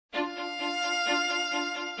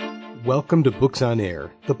Welcome to Books on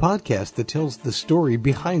Air, the podcast that tells the story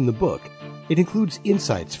behind the book. It includes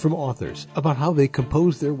insights from authors about how they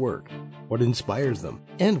compose their work, what inspires them,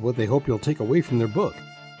 and what they hope you'll take away from their book.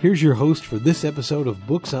 Here's your host for this episode of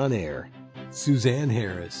Books on Air, Suzanne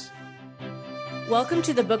Harris. Welcome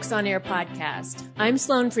to the Books on Air podcast. I'm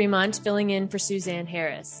Sloan Fremont, filling in for Suzanne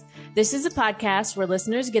Harris. This is a podcast where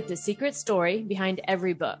listeners get the secret story behind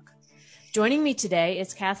every book. Joining me today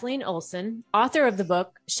is Kathleen Olson, author of the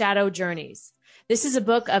book Shadow Journeys. This is a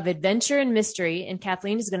book of adventure and mystery, and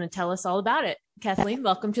Kathleen is going to tell us all about it. Kathleen,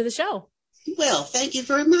 welcome to the show. Well, thank you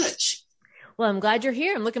very much. Well, I'm glad you're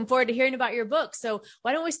here. I'm looking forward to hearing about your book. So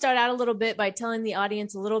why don't we start out a little bit by telling the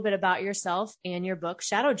audience a little bit about yourself and your book,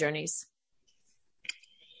 Shadow Journeys.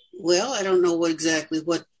 Well, I don't know exactly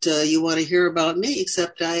what you want to hear about me,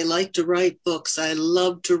 except I like to write books. I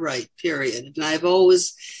love to write, period. And I've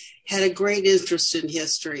always had a great interest in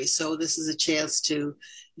history. So this is a chance to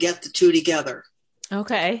get the two together.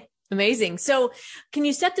 Okay, amazing. So can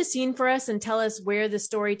you set the scene for us and tell us where the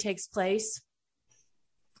story takes place?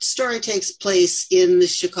 The story takes place in the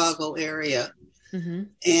Chicago area. Mm-hmm.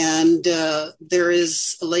 And there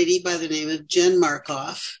is a lady by the name of Jen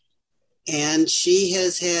Markoff. And she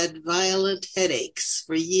has had violent headaches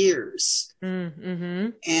for years. Mm-hmm.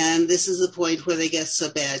 And this is the point where they get so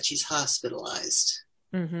bad she's hospitalized.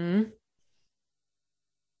 Mm-hmm.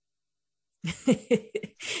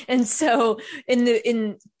 And so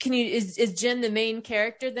is Jen the main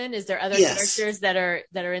character then? Is there other characters that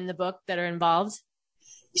are in the book that are involved?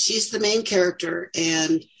 She's the main character,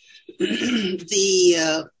 and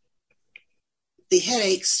the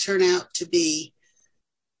headaches turn out to be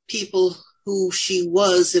people who she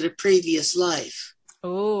was in a previous life.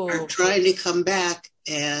 Are trying to come back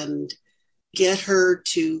and get her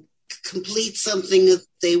to complete something that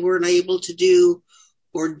they weren't able to do,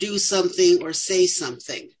 or do something, or say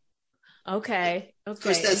something. Okay. Of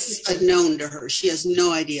course, that's unknown to her. She has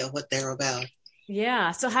no idea what they're about.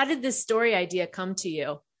 Yeah. So how did this story idea come to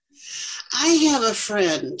you? I have a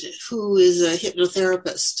friend who is a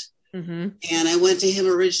hypnotherapist. Mm-hmm. And I went to him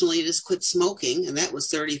originally to quit smoking, and that was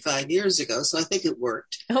 35 years ago, so I think it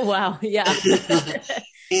worked. Oh, wow. Yeah.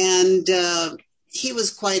 And he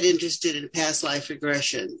was quite interested in past life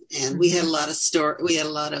regression, and we had a lot of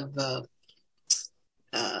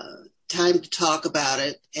time to talk about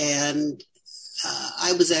it, and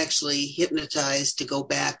I was actually hypnotized to go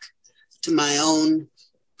back to my own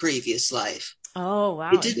previous life. Oh,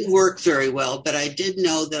 wow. It didn't work very well, but I did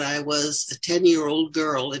know that I was a 10-year-old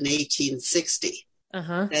girl in 1860.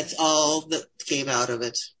 Uh-huh. That's all that came out of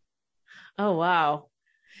it. Oh, wow.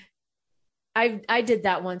 I did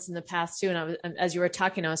that once in the past too. And as you were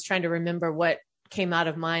talking, I was trying to remember what came out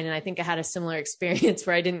of mine. And I think I had a similar experience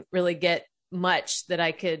where I didn't really get much that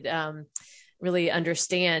I could really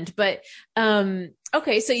understand. But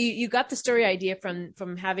okay, so you got the story idea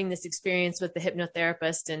from having this experience with the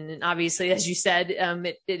hypnotherapist, and obviously, as you said,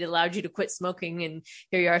 it allowed you to quit smoking, and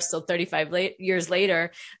here you are still 35 years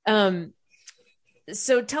later.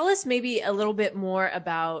 So tell us maybe a little bit more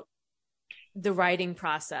about the writing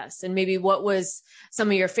process, and maybe what was some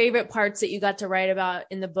of your favorite parts that you got to write about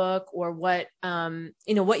in the book, or what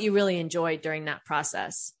what you really enjoyed during that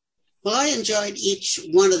process. Well, I enjoyed each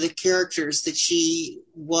one of the characters that she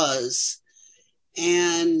was,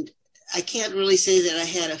 and I can't really say that I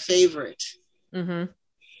had a favorite. Mm-hmm.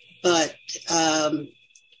 But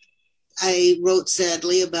I wrote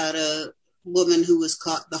sadly about a woman who was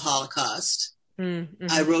caught in the Holocaust. Mm-hmm.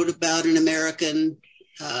 I wrote about an American,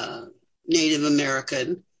 Native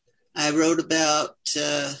American. I wrote about,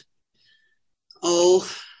 a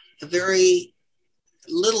very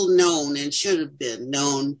little known and should have been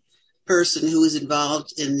known person who was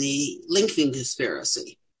involved in the Lincoln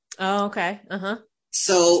conspiracy. Oh, okay. Uh-huh.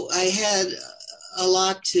 So I had a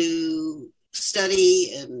lot to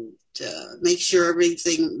study and make sure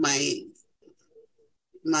everything, my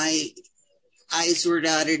I's were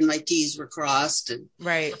dotted and my T's were crossed. And,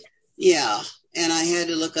 right. Yeah. And I had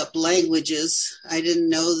to look up languages. I didn't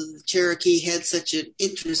know that the Cherokee had such an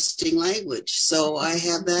interesting language. So I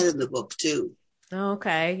have that in the book too.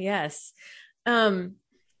 Okay. Yes.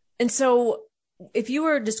 And so if you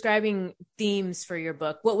were describing themes for your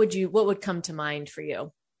book, what would come to mind for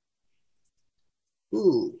you?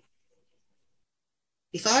 Ooh.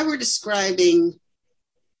 If I were describing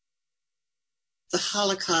the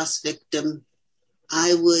Holocaust victim,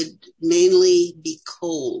 I would mainly be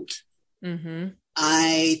cold. Mm-hmm.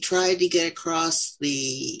 I tried to get across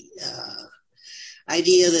the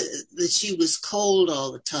idea that she was cold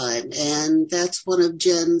all the time. And that's one of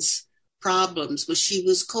Jen's problems, was she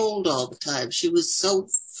was cold all the time. She was so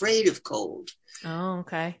afraid of cold. Oh,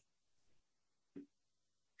 okay.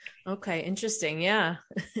 Okay, interesting. Yeah.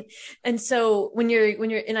 And so when you're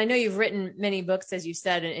and I know you've written many books as you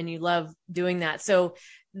said and you love doing that. So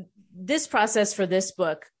this process for this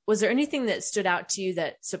book, was there anything that stood out to you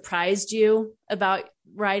that surprised you about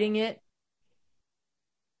writing it?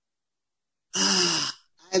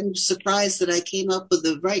 I'm surprised that I came up with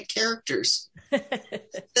the right characters.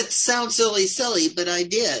 That sounds really silly, but I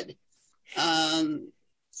did. Um,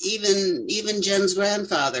 even Jen's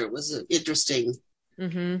grandfather was an interesting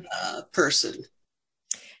Mm-hmm. person.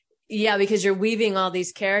 Yeah, because you're weaving all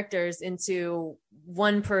these characters into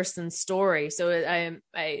one person's story. So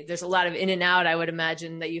there's a lot of in and out, I would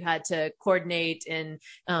imagine, that you had to coordinate and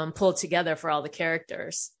pull together for all the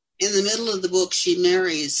characters. In the middle of the book, she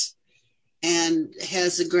marries and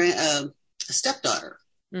has a stepdaughter,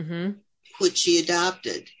 Mm-hmm. which she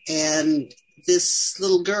adopted. And this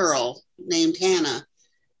little girl named Hannah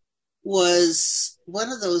was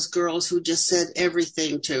one of those girls who just said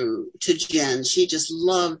everything to Jen. She just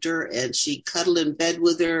loved her and she cuddled in bed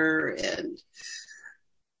with her. And,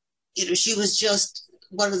 she was just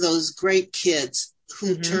one of those great kids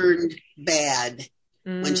who Mm-hmm. turned bad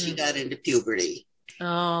when she Mm. got into puberty.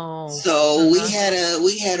 Oh. So Uh-huh.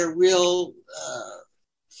 we had a real,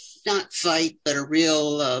 not fight, but a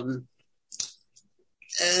real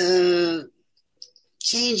uh,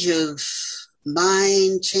 change of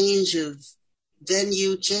mind, change of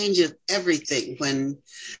venue, change of everything when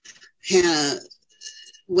Hannah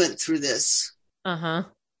went through this. Uh-huh.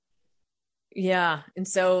 Yeah. And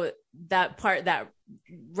so that part, that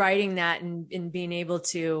writing that and being able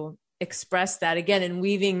to express that again and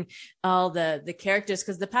weaving all the characters,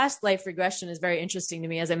 because the past life regression is very interesting to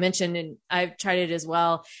me, as I mentioned, and I've tried it as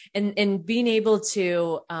well. And being able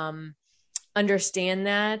to understand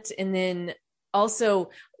that and then also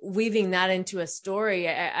weaving that into a story,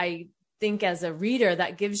 I think as a reader,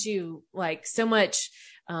 that gives you like so much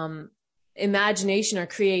imagination or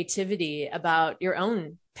creativity about your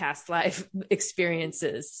own past life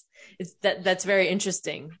experiences. That's very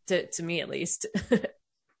interesting to me, at least.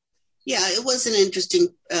 Yeah, it was an interesting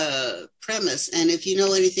premise. And if you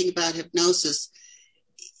know anything about hypnosis,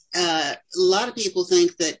 a lot of people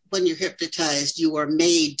think that when you're hypnotized, you are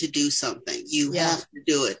made to do something. You Yeah. have to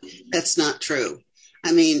do it. That's not true.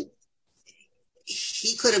 I mean,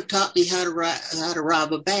 he could have taught me how to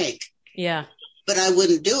rob a bank, Yeah. but I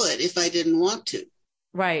wouldn't do it if I didn't want to.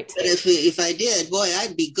 Right. But if I did, boy,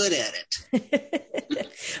 I'd be good at it.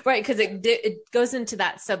 Right, because it goes into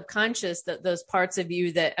that subconscious, that those parts of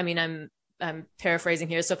you that, I mean, I'm paraphrasing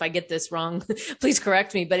here, so if I get this wrong, please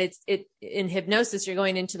correct me. But it in hypnosis, you're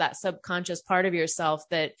going into that subconscious part of yourself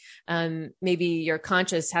that maybe your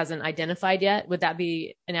conscious hasn't identified yet. Would that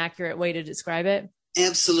be an accurate way to describe it?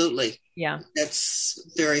 Absolutely. Yeah. That's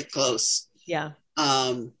very close. Yeah.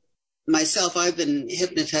 Myself, I've been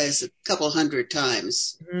hypnotized a couple hundred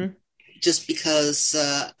times. Mm-hmm. Just because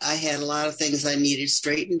I had a lot of things I needed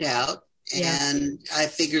straightened out, Yeah. and I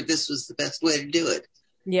figured this was the best way to do it.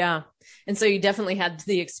 Yeah. And so you definitely had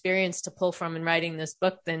the experience to pull from in writing this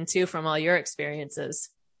book then too, from all your experiences.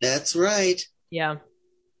 That's right. Yeah.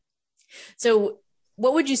 So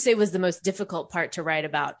what would you say was the most difficult part to write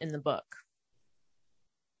about in the book?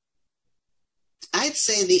 I'd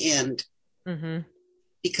say the end, Mm-hmm.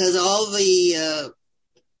 because all the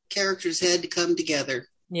characters had to come together.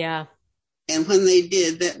 Yeah. And when they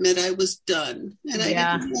did, that meant I was done. And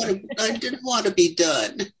Yeah. I didn't want to be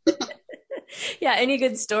done. Yeah. Any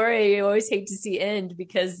good story, you always hate to see end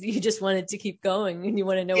because you just want it to keep going and you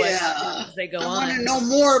want to know what happens as they go I on. want to know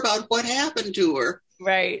more about what happened to her.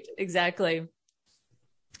 Right. Exactly.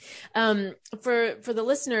 For the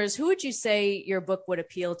listeners, who would you say your book would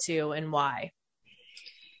appeal to and why?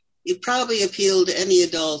 It probably appealed to any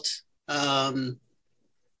adult,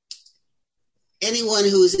 anyone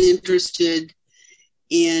who's interested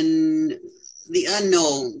in the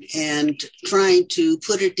unknown and trying to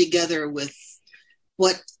put it together with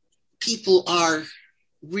what people are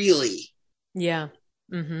really. Yeah.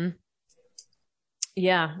 Mm-hmm.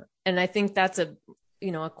 Yeah. And I think that's a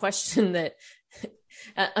question that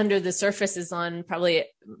under the surface is on probably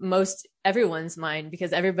most everyone's mind,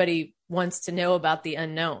 because everybody wants to know about the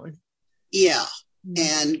unknown. Yeah.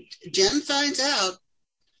 And Jen finds out,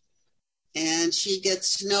 and she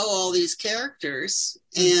gets to know all these characters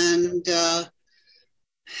and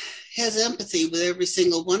has empathy with every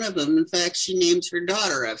single one of them. In fact, she names her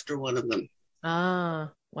daughter after one of them.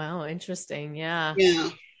 Ah, wow. Interesting. Yeah. Yeah.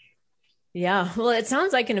 Yeah. Well, it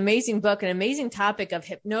sounds like an amazing book, an amazing topic of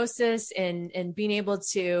hypnosis and being able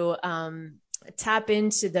to tap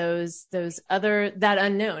into that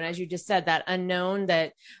unknown, as you just said, that unknown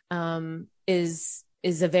that is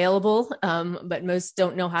is available, but most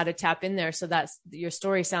don't know how to tap in there. So your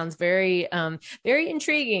story sounds very, very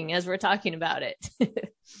intriguing as we're talking about it.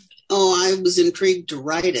 Oh, I was intrigued to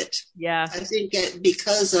write it. Yeah. I think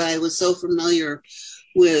because I was so familiar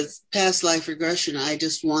with past life regression, I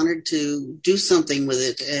just wanted to do something with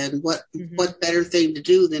it. And what better thing to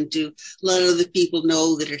do than to let other people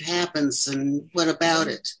know that it happens, and what about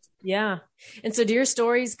it? Yeah. And so do your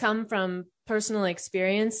stories come from personal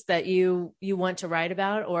experience that you want to write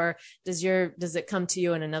about, or does it come to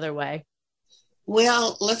you in another way?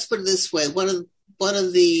 Well, let's put it this way. One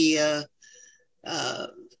of the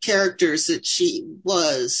characters that she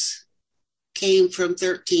came from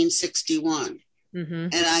 1361.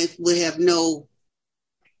 And I would have no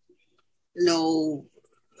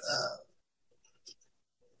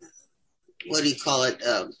what do you call it?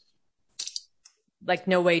 Like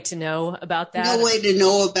no way to know about that? No way to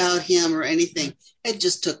know about him or anything. It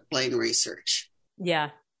just took plain research. Yeah.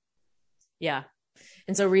 Yeah.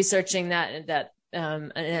 And so researching that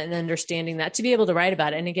and understanding that to be able to write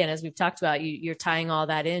about it. And again, as we've talked about, you're tying all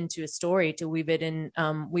that into a story to weave it in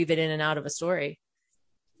and out of a story.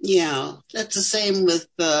 Yeah. That's the same with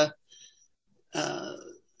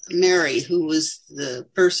Mary, who was the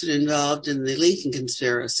person involved in the Lincoln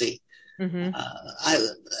conspiracy. I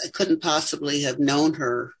couldn't possibly have known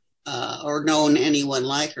her or known anyone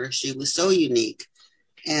like her. She was so unique.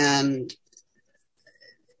 And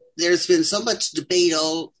there's been so much debate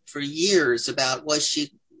for years about was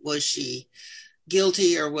she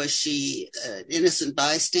guilty, or was she an innocent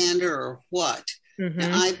bystander, or what?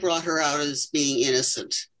 And I brought her out as being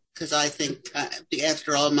innocent, because I think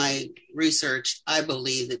after all my research, I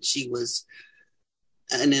believe that she was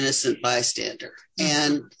an innocent bystander.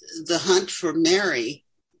 And the hunt for Mary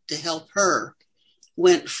to help her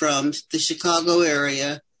went from the Chicago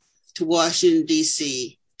area to Washington,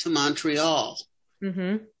 D.C. to Montreal.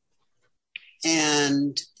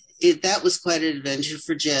 And that was quite an adventure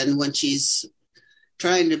for Jen when she's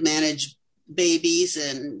trying to manage babies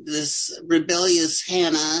and this rebellious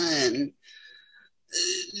Hannah. And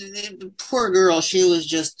poor girl, she was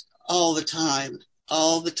just all the time,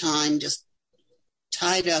 just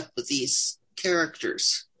tied up with these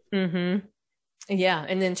characters. Yeah.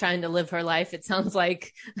 And then trying to live her life, it sounds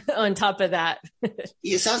like, on top of that.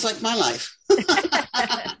 It sounds like my life.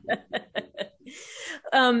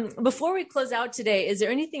 Before we close out today, is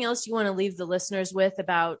there anything else you want to leave the listeners with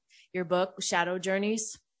about your book, Shadow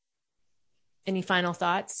Journeys? Any final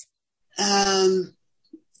thoughts? It's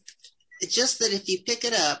just that if you pick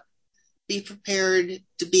it up, be prepared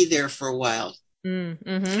to be there for a while,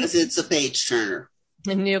 because it's a page turner.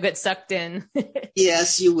 And you'll get sucked in.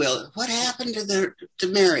 Yes, you will. What happened to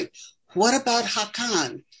Mary? What about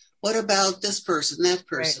Hakan? What about this person, that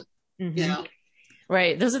person? Right.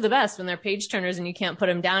 Right. Those are the best when they're page turners and you can't put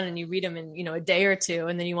them down and you read them in, a day or two,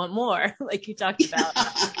 and then you want more, like you talked about.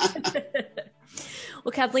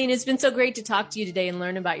 Well, Kathleen, it's been so great to talk to you today and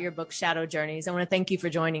learn about your book, Shadow Journeys. I want to thank you for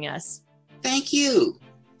joining us. Thank you.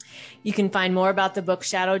 You can find more about the book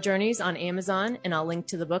Shadow Journeys on Amazon, and I'll link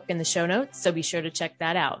to the book in the show notes, so be sure to check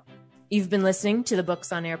that out. You've been listening to the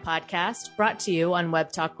Books on Air podcast, brought to you on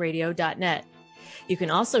webtalkradio.net. You can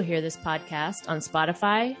also hear this podcast on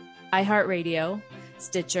Spotify, iHeartRadio,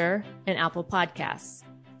 Stitcher, and Apple Podcasts.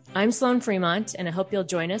 I'm Sloan Fremont, and I hope you'll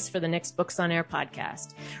join us for the next Books on Air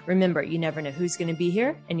podcast. Remember, you never know who's going to be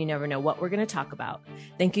here, and you never know what we're going to talk about.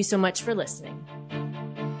 Thank you so much for listening.